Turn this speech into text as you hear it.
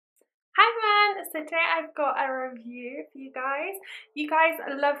So today I've got a review for you guys. You guys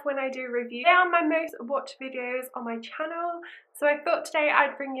love when I do reviews. They are my most watched videos on my channel. So I thought today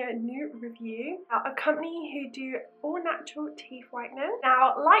I'd bring you a new review about a company who do all natural teeth whitening.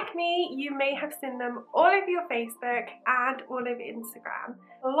 Now, like me, you may have seen them all over your Facebook and all over Instagram.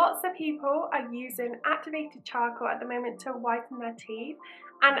 Lots of people are using activated charcoal at the moment to whiten their teeth,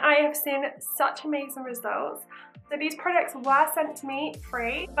 and I have seen such amazing results. So these products were sent to me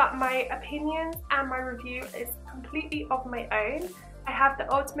free, but my opinions and my review is completely of my own. I have the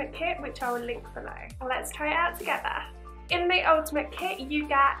ultimate kit, which I will link below. Let's try it out together. In the ultimate kit, you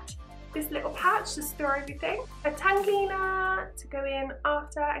get this little pouch to store everything, a tongue cleaner to go in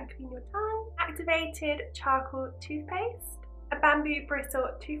after and clean your tongue, activated charcoal toothpaste, a bamboo bristle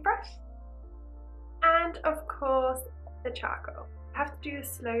toothbrush, and of course the charcoal. I have to do this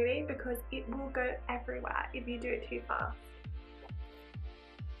slowly because it will go everywhere if you do it too fast.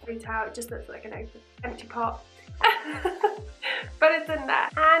 Fruit out, it just looks like an empty pot. But it's in there.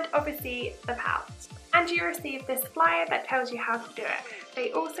 And obviously the pouch. And you receive this flyer that tells you how to do it.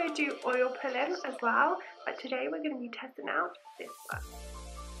 They also do oil pulling as well, but today we're going to be testing out this one,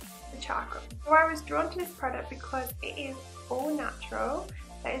 the charcoal. So I was drawn to this product because it is all natural.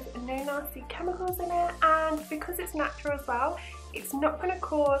 There is no nasty chemicals in it, and because it's natural as well, it's not going to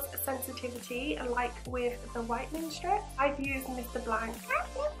cause sensitivity like with the whitening strip. I've used Mr. Blank.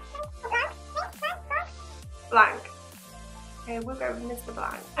 Okay, we'll go with Mr.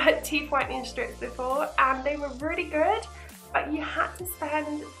 Blank. Teeth whitening strips before, and they were really good, but you had to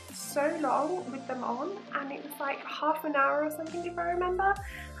spend so long with them on, and it was like half an hour or something if I remember.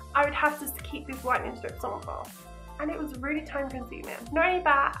 I would have to keep these whitening strips on for. And it was really time consuming. Not only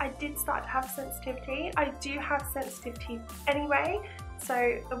that, I did start to have sensitivity. I do have sensitive teeth anyway,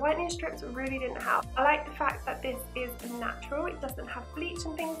 so the whitening strips really didn't help. I like the fact that this is natural, it doesn't have bleach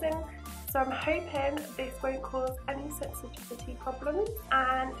and things in, so I'm hoping this won't cause any sensitivity problems,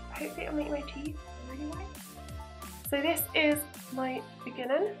 and hopefully it'll make my teeth really white. So this is my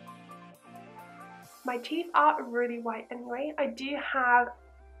beginning. My teeth are really white anyway. I do have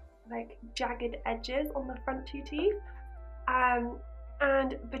like jagged edges on the front two teeth,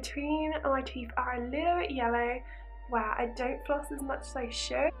 and between my teeth are a little bit yellow where I don't floss as much as I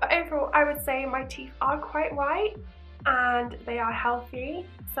should, but overall I would say my teeth are quite white and they are healthy,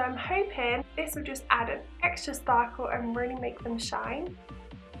 so I'm hoping this will just add an extra sparkle and really make them shine.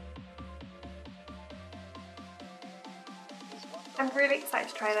 I'm really excited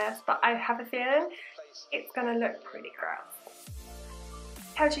to try this, but I have a feeling it's gonna look pretty gross.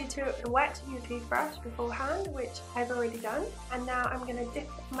 Tells you to wet your toothbrush beforehand, which I've already done, and now I'm going to dip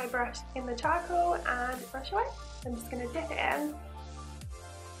my brush in the charcoal and brush away. I'm just going to dip it in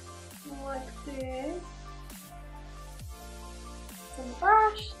like this. Some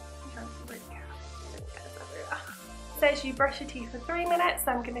brush. Says you brush your teeth for 3 minutes,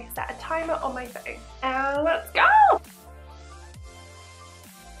 so I'm going to set a timer on my phone. And let's go!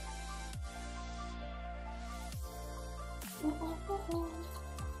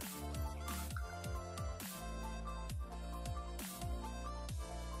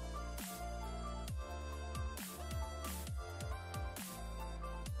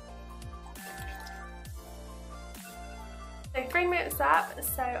 So 3 minutes up,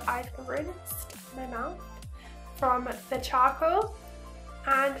 so I've rinsed my mouth from the charcoal,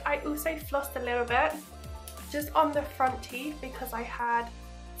 and I also flossed a little bit just on the front teeth because I had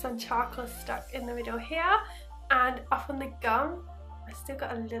some charcoal stuck in the middle here, and up on the gum I still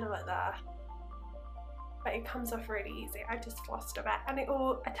got a little bit there, but it comes off really easy. I just flossed a bit and it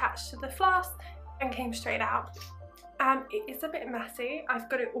all attached to the floss and came straight out. It is a bit messy. I've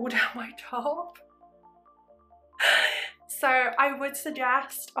got it all down my top. So I would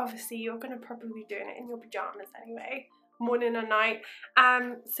suggest, obviously you're going to probably be doing it in your pajamas anyway, morning or night.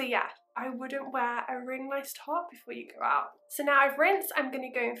 So yeah, I wouldn't wear a really nice top before you go out. So now I've rinsed, I'm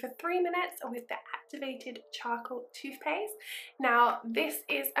going to go in for 3 minutes with the activated charcoal toothpaste. Now this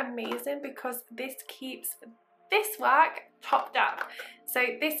is amazing because this keeps this work topped up. So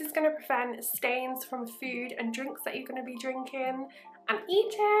this is going to prevent stains from food and drinks that you're going to be drinking and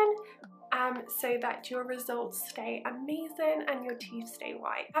eating, so that your results stay amazing and your teeth stay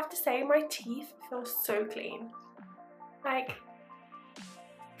white. I have to say my teeth feel so clean. Like,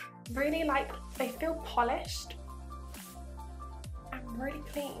 really, like, they feel polished and really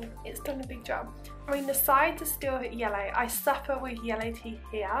clean. It's done a big job. I mean, the sides are still yellow. I suffer with yellow teeth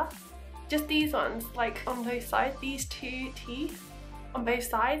here. Just these ones, like on both sides, these two teeth on both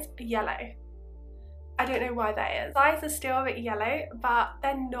sides are yellow. I don't know why that is. Sides are still a bit yellow, but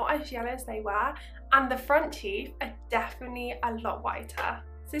they're not as yellow as they were, and the front teeth are definitely a lot whiter.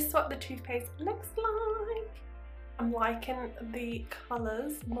 this is what the toothpaste looks like. I'm liking the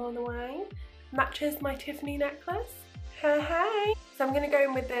colours more the way. Matches my Tiffany necklace. Hey. So I'm going to go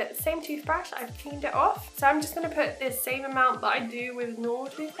in with the same toothbrush. I've cleaned it off. So I'm just going to put the same amount that I do with normal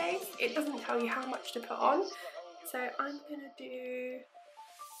toothpaste. It doesn't tell you how much to put on. So I'm going to do...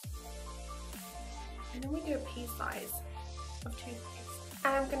 And then we do a pea size of toothpaste.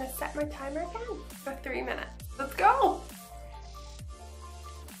 And I'm going to set my timer again for 3 minutes. Let's go!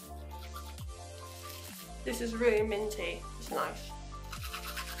 This is really minty. It's nice.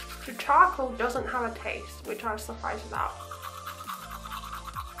 The charcoal doesn't have a taste, which I was surprised about.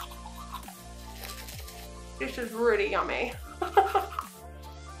 This is really yummy.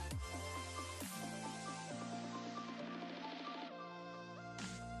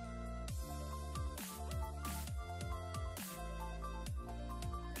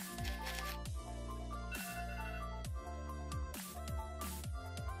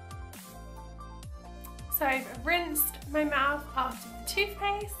 So I've rinsed my mouth after the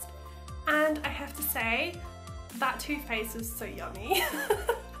toothpaste, and I have to say that toothpaste was so yummy.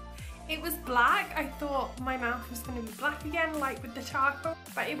 It was black. I thought my mouth was going to be black again like with the charcoal,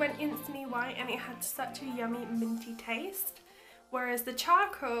 but it went instantly white and it had such a yummy minty taste. Whereas the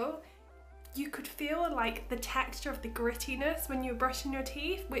charcoal, you could feel like the texture of the grittiness when you're brushing your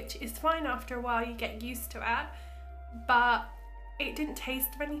teeth, which is fine after a while, you get used to it, but it didn't taste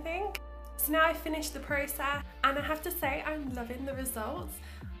of anything. So now I've finished the process and I have to say I'm loving the results.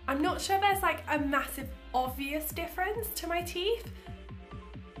 I'm not sure there's like a massive obvious difference to my teeth,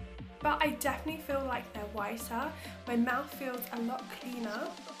 but I definitely feel like they're whiter. My mouth feels a lot cleaner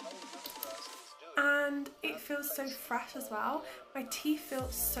and it feels so fresh as well. My teeth feel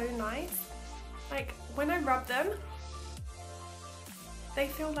so nice. Like when I rub them, they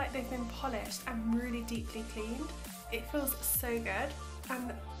feel like they've been polished and really deeply cleaned. It feels so good.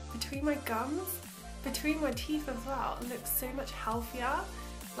 And between my gums, between my teeth as well, it looks so much healthier.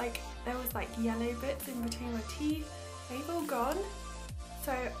 Like there was like yellow bits in between my teeth, they've all gone.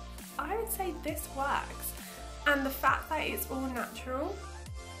 So I would say this works. And the fact that it's all natural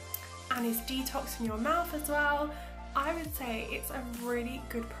and it's detoxing your mouth as well, I would say it's a really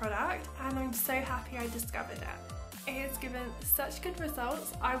good product and I'm so happy I discovered it. It has given such good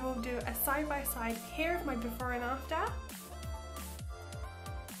results. I will do a side-by-side here of my before and after.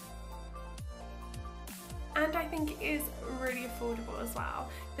 And I think it is really affordable as well.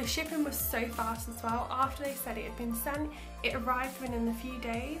 The shipping was so fast as well. After they said it had been sent, it arrived within a few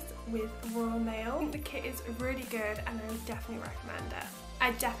days with Royal Mail. I think the kit is really good and I would definitely recommend it.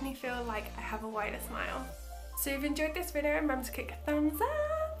 I definitely feel like I have a whiter smile. So if you enjoyed this video, remember to click a thumbs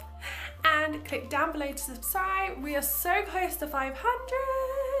up and click down below to subscribe. We are so close to 500.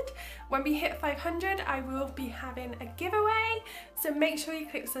 When we hit 500, I will be having a giveaway. So make sure you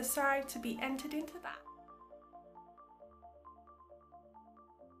click subscribe to be entered into that.